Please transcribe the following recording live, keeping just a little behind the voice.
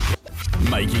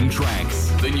Making Tracks,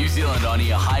 the New Zealand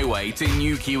on-air highway to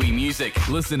new Kiwi music.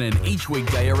 Listen in each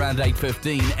weekday around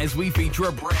 8:15 as we feature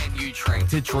a brand new track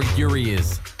to treat your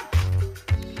ears.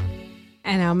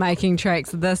 And our Making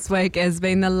Tracks this week has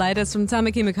been the latest from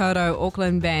Tamaki Makaurau,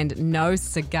 Auckland band No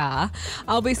Cigar.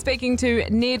 I'll be speaking to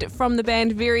Ned from the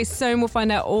band very soon. We'll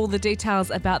find out all the details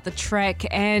about the track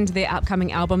and their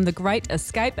upcoming album, The Great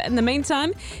Escape. In the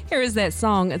meantime, here is that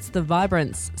song. It's the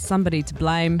Vibrance, Somebody to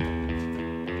Blame.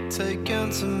 Taken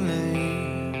to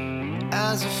me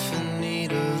as if in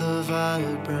need of the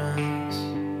vibrance.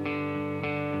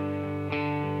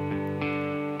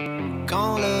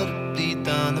 Gonna let it bleed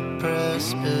down the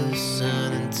precipice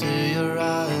and into your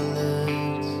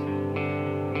eyelids.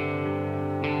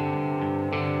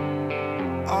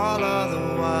 All of the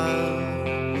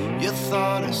while, you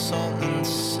thought of something to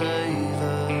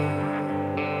savor.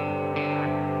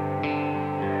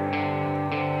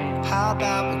 How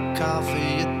about we call for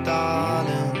you,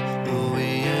 darling? Are we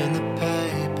in the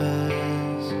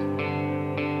papers?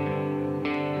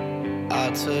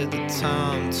 I'll take the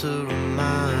time to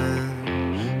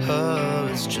remind her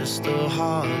it's just a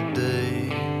hard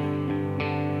day.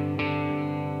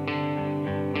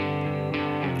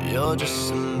 You're just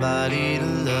somebody to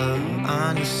love,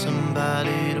 I need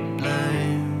somebody to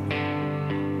blame.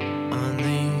 I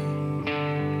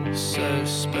need safe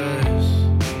space.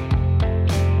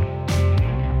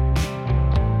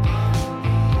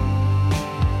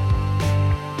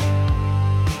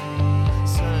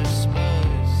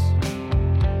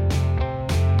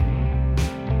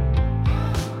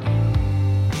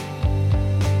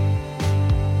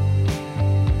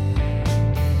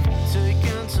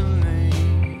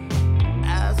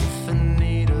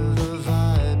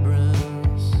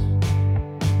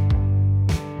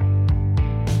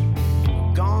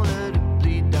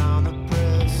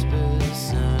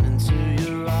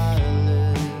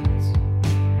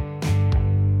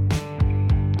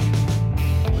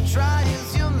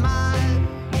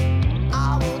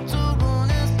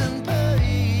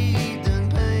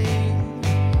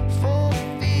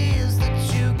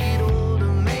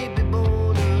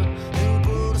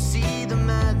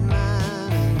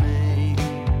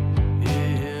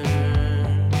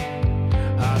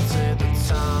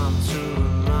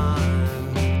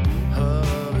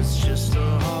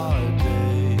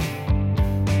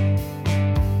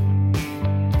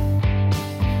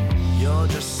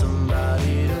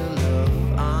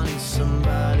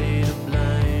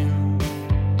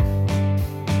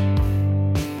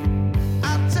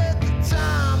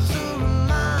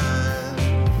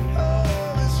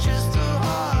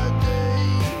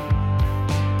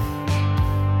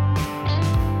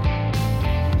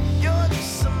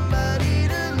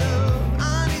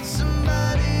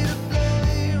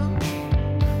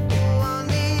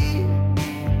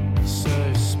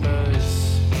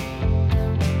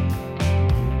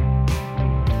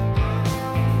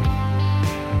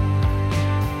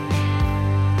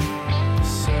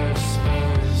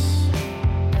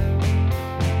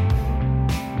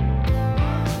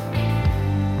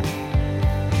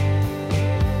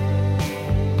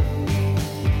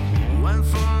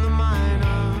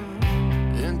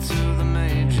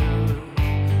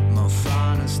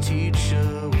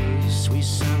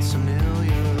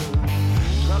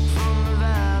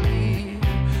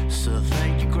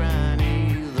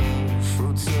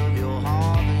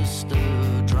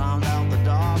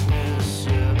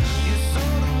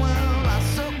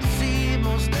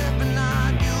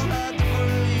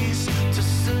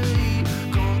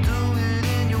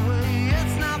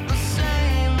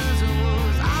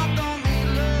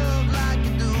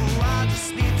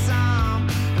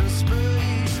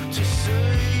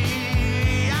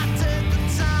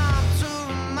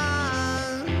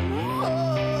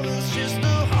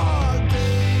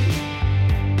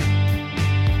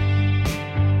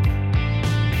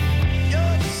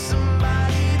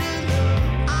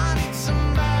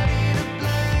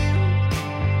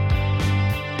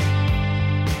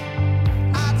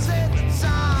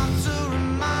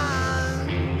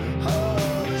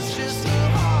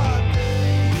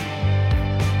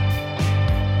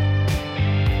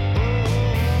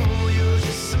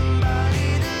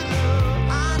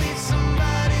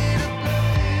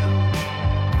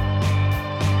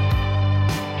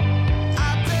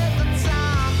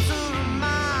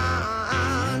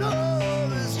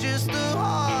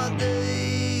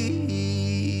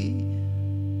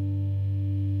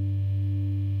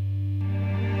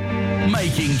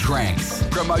 Making Tracks,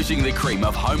 promoting the cream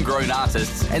of homegrown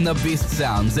artists and the best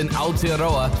sounds in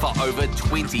Aotearoa for over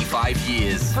 25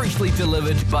 years. Freshly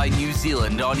delivered by New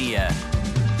Zealand On Air.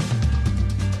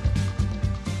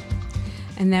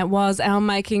 And that was our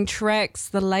Making Tracks,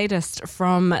 the latest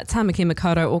from Tamaki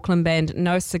Makaurau, Auckland band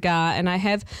No Cigar. And I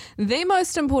have the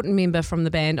most important member from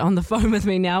the band on the phone with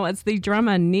me now. It's the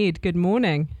drummer, Ned. Good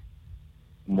morning.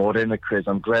 Morena, Chris.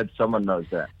 I'm glad someone knows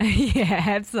that. Yeah,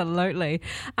 absolutely.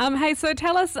 Hey, so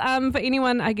tell us, for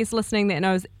anyone, I guess, listening that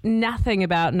knows nothing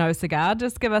about No Cigar,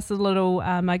 just give us a little,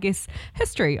 I guess,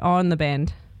 history on the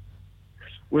band.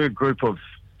 We're a group of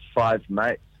 5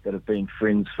 mates that have been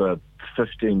friends for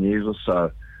 15 years or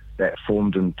so, that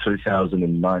formed in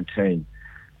 2019,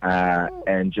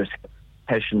 and just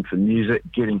passion for music,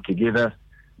 getting together,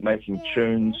 making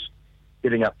tunes,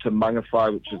 getting up to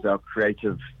Mangawhai, which is our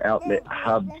creative outlet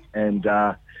hub, and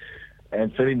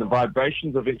feeling the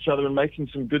vibrations of each other and making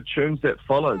some good tunes that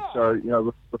followed. So,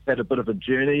 we've had a bit of a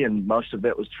journey, and most of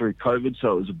that was through COVID,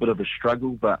 so it was a bit of a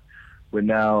struggle, but we're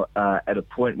now at a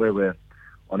point where we're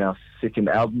on our second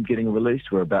album getting released.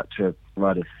 We're about to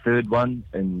write a third one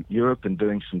in Europe and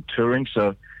doing some touring,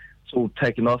 so it's all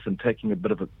taken off and taking a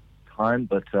bit of a time,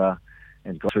 but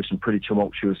and got through some pretty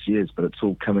tumultuous years, but it's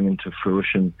all coming into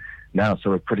fruition now, so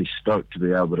we're pretty stoked to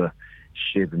be able to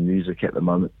share the music at the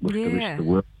moment with the rest of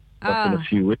the world. In a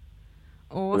few weeks,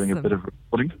 awesome. Doing a bit of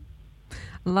recording.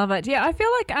 Love it. Yeah, I feel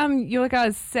like your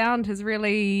guys' sound has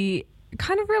really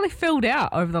filled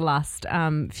out over the last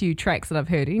few tracks that I've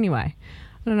heard anyway.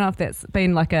 I don't know if that's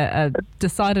been like a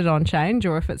decided on change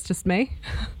or if it's just me.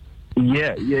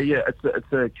 Yeah.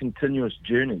 It's a continuous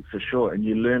journey for sure, and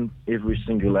you learn every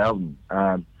single album.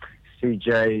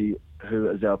 CJ,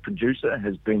 who is our producer,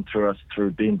 has been through us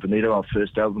through Benvenuto, our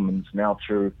first album, and is now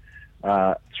through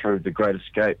The Great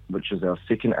Escape, which is our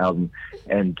second album.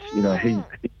 And he's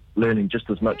learning just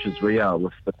as much as we are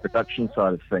with the production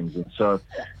side of things. And so,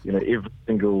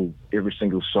 every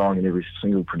single song and every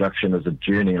single production is a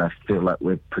journey, and I feel like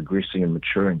we're progressing and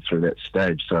maturing through that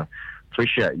stage. So,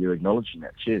 appreciate you acknowledging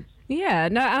that. Cheers. Yeah.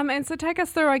 No. And so, take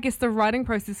us through, I guess, the writing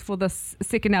process for this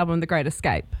second album, The Great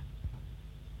Escape.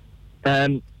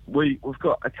 We've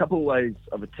got a couple of ways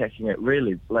of attacking it,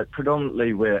 really. Like,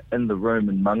 predominantly we're in the room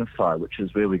in Mangawhai, which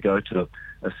is where we go to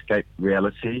escape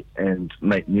reality and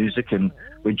make music, and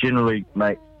we generally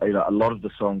make a lot of the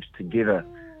songs together,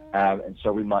 and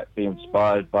so we might be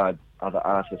inspired by other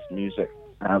artists' music,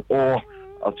 or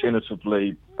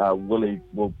alternatively Willy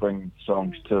will bring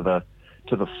songs to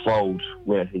the fold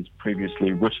where he's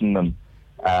previously written them,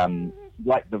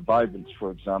 like the Vibrance,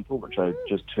 for example, which I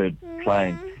just heard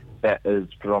playing. That is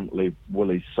predominantly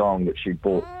Willy's song that she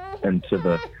brought into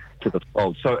the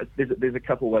fold. So there's a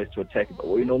couple of ways to attack it, but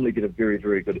we normally get a very,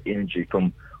 very good energy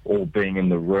from all being in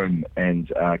the room,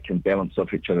 and can balance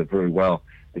off each other very well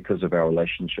because of our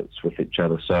relationships with each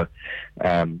other. So,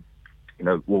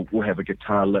 we'll have a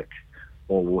guitar lick,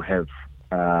 or we'll have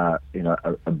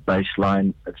a bass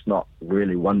line. It's not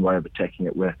really one way of attacking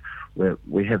it.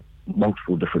 We have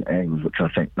multiple different angles, which I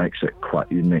think makes it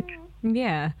quite unique.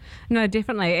 Yeah, no,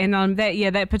 definitely. And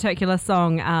that particular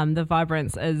song, The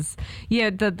Vibrance, is,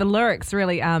 the lyrics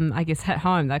really, I guess, hit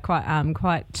home. They're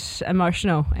quite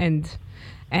emotional, and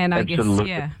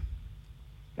Absolutely. I guess,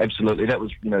 Absolutely. That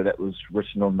was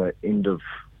written on the end of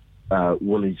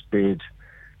Willy's bed,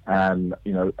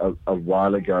 a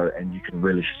while ago, and you can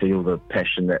really feel the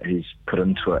passion that he's put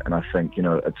into it. And I think,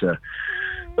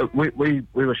 we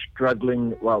were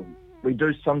struggling. Well, we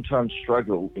do sometimes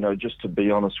struggle, just to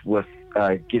be honest, with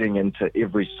getting into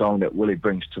every song that Willy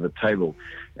brings to the table.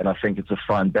 And I think it's a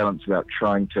fine balance about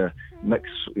trying to mix,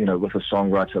 with a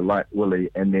songwriter like Willy,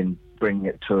 and then bringing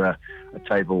it to a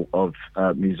table of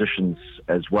musicians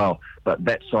as well. But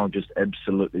that song just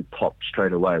absolutely popped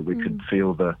straight away. We could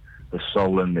feel the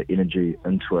soul and the energy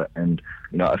into it. And,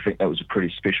 I think that was a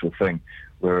pretty special thing,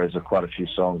 whereas quite a few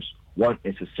songs won't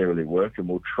necessarily work, and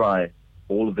we'll try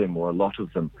all of them or a lot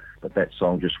of them, but that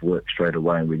song just worked straight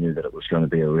away, and we knew that it was going to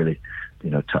be a really,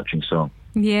 touching song.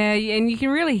 Yeah, and you can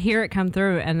really hear it come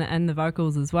through and the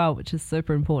vocals as well, which is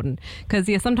super important. Because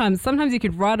sometimes you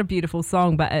could write a beautiful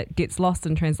song, but it gets lost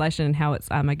in translation and how it's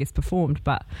I guess performed,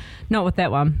 but not with that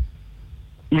one.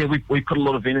 Yeah, we put a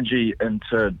lot of energy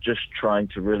into just trying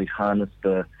to really harness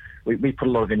we put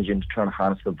a lot of energy into trying to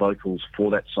harness the vocals for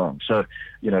that song. So,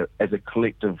 as a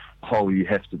collective whole, you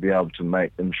have to be able to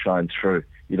make them shine through.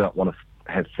 You don't want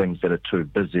to have things that are too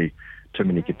busy, too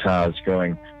many guitars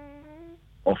going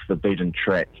off the beaten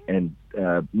track and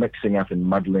mixing up and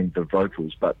muddling the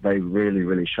vocals, but they really,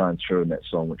 really shine through in that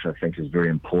song, which I think is very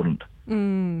important.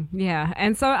 Yeah,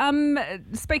 and so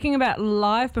speaking about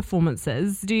live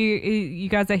performances, you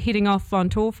guys are heading off on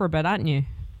tour for a bit, aren't you?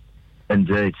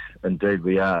 Indeed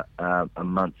we are.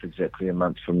 Exactly a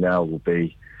month from now, we'll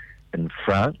be in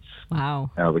France.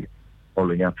 Wow. We're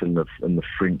rolling up in the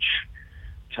French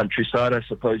countryside, I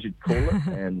suppose you'd call it,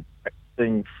 and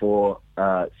practicing for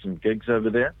some gigs over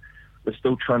there. We're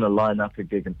still trying to line up a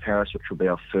gig in Paris, which will be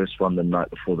our first one the night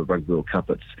before the Rugby World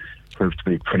Cup. It's proved to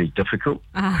be pretty difficult.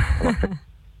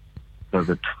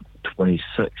 Over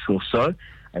 26 or so,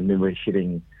 and then we're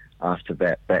heading after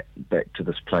that back to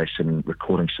this place and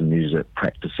recording some music,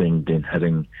 practicing, then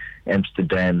hitting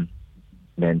Amsterdam,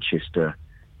 Manchester,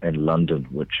 and London,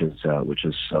 which is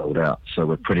sold out. So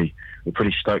we're pretty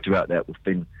stoked about that. We've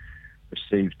been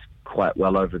received quite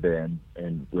well over there,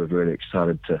 and we're really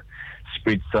excited to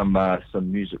spread some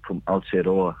music from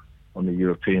Aotearoa on the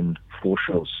European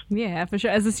foreshores. Yeah, for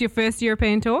sure. Is this your first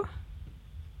European tour?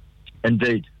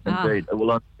 Indeed. It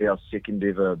will only be our second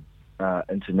ever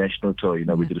international tour.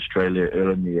 We did Australia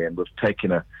earlier in the year, and we've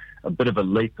taken a bit of a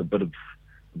leap, a bit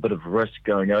of risk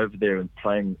going over there and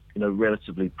playing,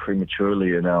 relatively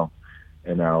prematurely in our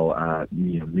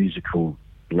musical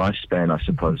lifespan, I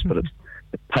suppose. But it's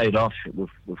paid off.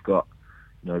 We've got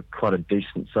quite a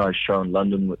decent sized show in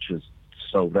London, which is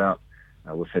sold out.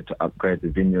 We've had to upgrade the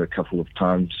venue a couple of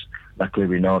times. Luckily,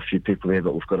 we know a few people there,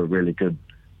 but we've got a really good,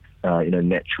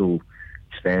 natural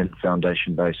fan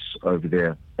foundation base over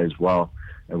there as well.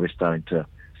 And we're starting to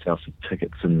sell some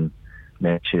tickets in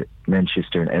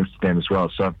Manchester and Amsterdam as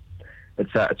well. So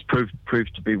it's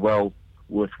proved to be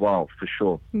worthwhile for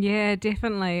sure. Yeah,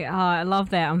 definitely. Oh, I love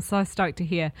that. I'm so stoked to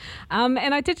hear. And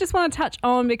I did just want to touch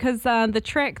on, because the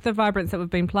track, The Vibrance, that we've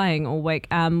been playing all week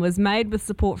was made with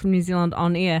support from New Zealand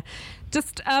On Air.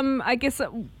 Just, I guess,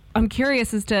 I'm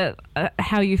curious as to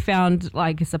how you found,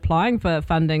 applying for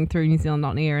funding through New Zealand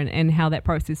On Air and how that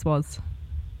process was.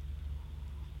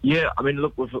 Yeah, I mean,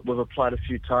 look, we've applied a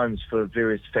few times for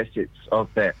various facets of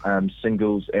that,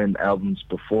 singles and albums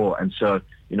before, and so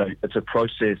it's a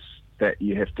process that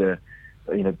you have to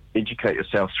educate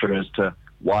yourself through as to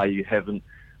why you haven't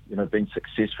been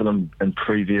successful in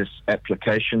previous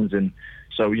applications. And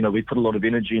so we put a lot of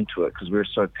energy into it because we're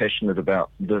so passionate about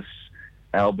this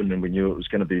album, and we knew it was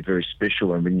going to be very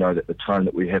special, and we know that the time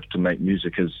that we have to make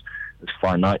music is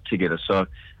finite together. So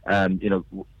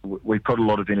we put a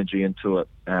lot of energy into it.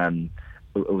 It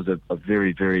was a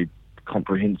very, very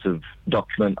comprehensive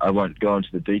document. I won't go into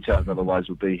the details, otherwise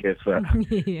we'll be here for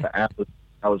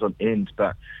hours on end.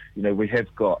 But we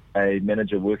have got a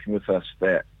manager working with us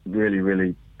that really,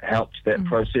 really helped that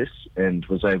process and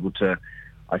was able to,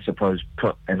 I suppose,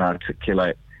 put and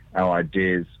articulate our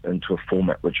ideas into a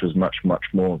format which was much, much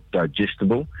more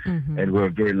digestible. And we were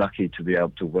very lucky to be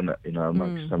able to win it,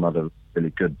 amongst some other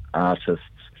really good artists.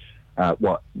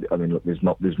 Look,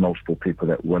 there's multiple people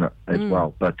that win it as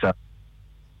well,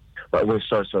 but we're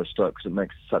so stoked because it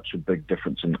makes such a big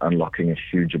difference in unlocking a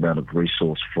huge amount of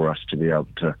resource for us to be able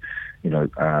to,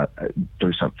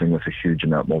 do something with a huge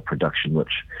amount more production,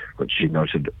 which you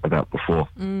noted about before.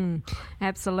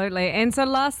 Absolutely. And so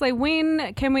lastly,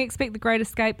 when can we expect The Great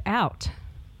Escape out?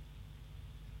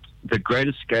 The Great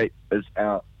Escape is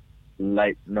out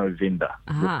late November.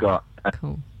 We've got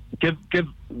cool.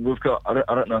 We've got. I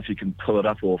don't know if you can pull it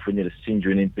up or if we need to send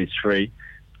you an MP3.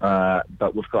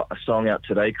 But we've got a song out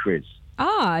today, Chris.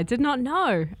 I did not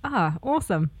know.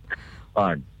 Awesome.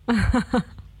 Fine.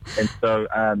 And so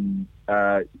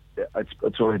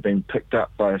it's already been picked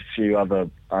up by a few other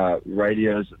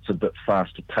radios. It's a bit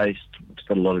faster paced. It's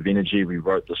got a lot of energy. We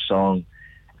wrote the song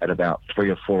at about 3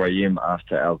 or 4 a.m.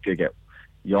 after our gig at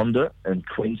Yonder in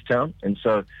Queenstown, and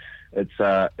so it's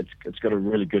got a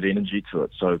really good energy to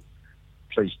it. So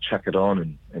please chuck it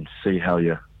on and see how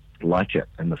you like it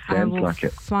and the fans like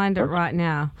it. Find it right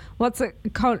now. What's it?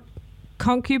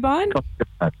 Concubine?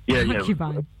 Yeah.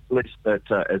 Concubine. Released at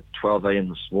 12 a.m.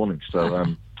 this morning. So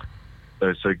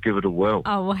so give it a whirl.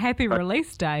 Oh well, happy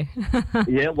release day.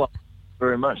 Yeah, well,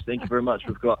 very much. Thank you very much.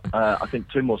 We've got I think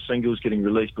 2 more singles getting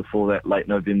released before that late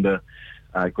November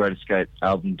Great Escape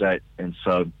album date, and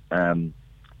so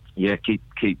keep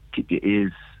your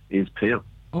ears peeled.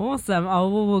 Awesome. Oh,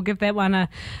 well, we'll give that one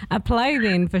a play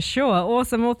then for sure.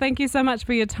 Awesome. Well, thank you so much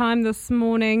for your time this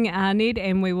morning, Ned,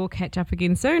 and we will catch up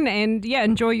again soon. And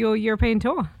enjoy your European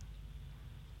tour.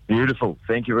 Beautiful.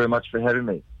 Thank you very much for having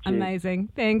me. Cheers. Amazing.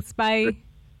 Thanks. Bye.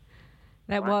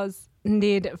 That was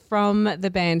Ned from the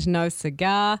band No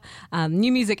Cigar.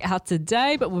 New music out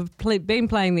today, but we've been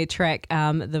playing their track,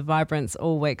 The Vibrance,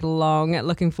 all week long.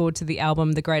 Looking forward to the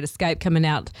album The Great Escape coming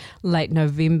out late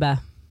November.